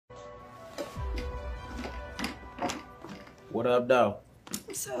What up, though?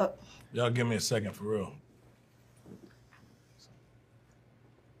 What's up? Y'all give me a second for real.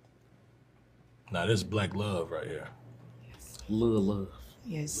 Now this is black love right here. Little love.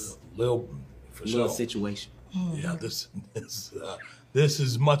 Yes. Lil for Little sure. situation. Yeah, this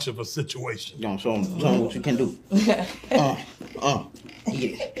is much of a situation. You know, show them what you can do. Get it, get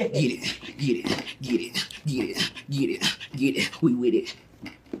it, get it, get it, get it, get it, get it. We with it.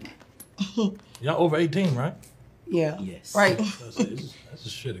 Y'all over 18, right? Yeah. Yes. Right. That's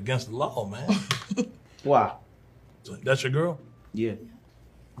shit against the law, man. Why? So that's your girl? Yeah.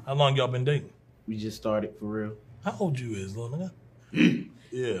 How long y'all been dating? We just started for real. How old you is, little nigga?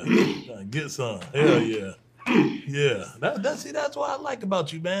 Yeah. Get some. Hell yeah. Yeah. That's what I like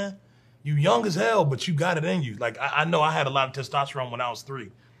about you, man. You young as hell, but you got it in you. Like I know I had a lot of testosterone when I was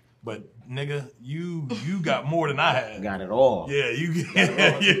 3. But nigga, you got more than I had. Got it all. Yeah,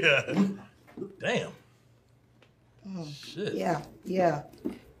 yeah. Damn. Shit. Yeah.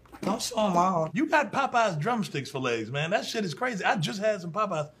 Don't show them all. You got Popeye's drumsticks for legs, man. That shit is crazy. I just had some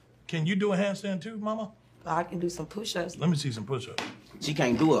Popeyes. Can you do a handstand too, mama? I can do some push-ups. Let me see some push-ups. She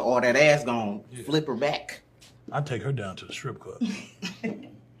can't do it. All that ass gone. Flip her back. I'll take her down to the strip club.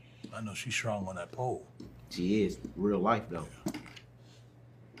 I know she's strong on that pole. She is. Real life, though.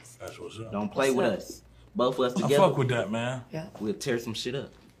 That's what's up. Don't play with us. Both of us I together. fuck with that, man. Yeah. We'll tear some shit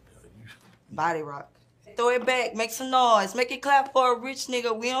up. Body rock. Throw it back. Make some noise. Make it clap for a rich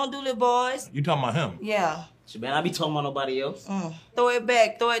nigga. We don't do the boys. You talking about him? Yeah. Shit, man, I be talking about nobody else. Throw it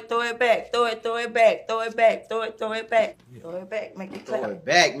back. Throw it back. Throw it back. Throw it back. Throw it back. Throw it back. Throw it back. Make it Throw clap. it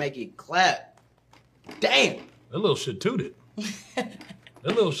back, make it clap. Damn. That little shit tooted. That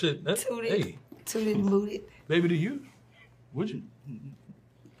little shit. That, Tooted. Hey, Tooted and booted. baby, to you? Would you?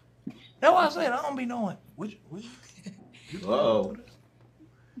 That's what I said. I don't be knowing. Would you? Whoa.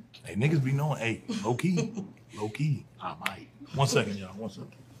 Hey, niggas be knowing. Hey, low key. Low key. I might. 1 second, y'all. 1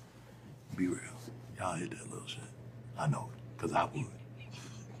 second. Be real. Y'all hit that little shit. I know it, because I would.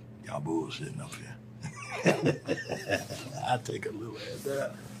 Y'all bullshitting up here. I take a little ass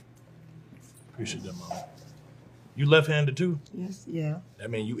down. Appreciate that, mama. You left-handed too? Yes. Yeah.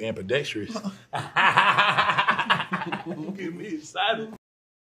 That mean you ambidextrous. Get me excited.